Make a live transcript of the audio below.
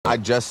I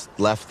just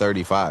left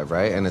 35,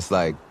 right? And it's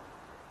like...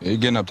 You're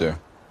getting up there.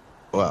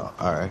 Well,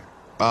 all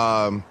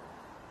right.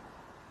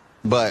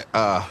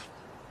 But,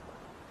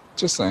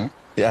 Just saying.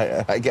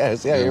 yeah, I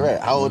guess. Yeah, you're right.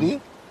 How old are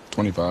you?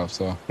 25,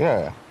 so.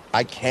 Yeah.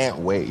 I can't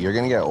wait. You're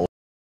going to get old.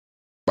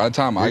 By the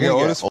time I get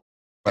older,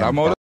 but I'm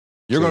older,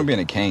 you're going to be in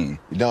a cane.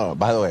 No,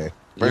 by the way,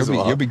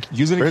 You'll be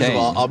using a cane. First of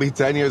all, I'll be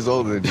 10 years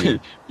older than you.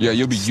 Yeah,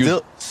 you'll be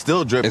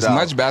still dripped as out.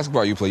 much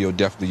basketball you play, you'll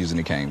definitely using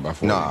a cane by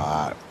 40.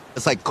 Nah,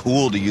 it's like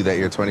cool to you that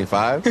you're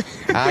 25.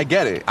 I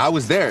get it. I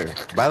was there.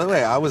 By the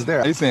way, I was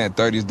there. You're saying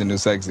 30 is the new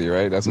sexy,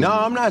 right? No,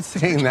 I'm not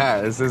saying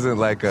that. This isn't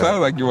like a...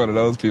 Sounds like you're one of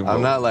those people.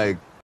 I'm not like...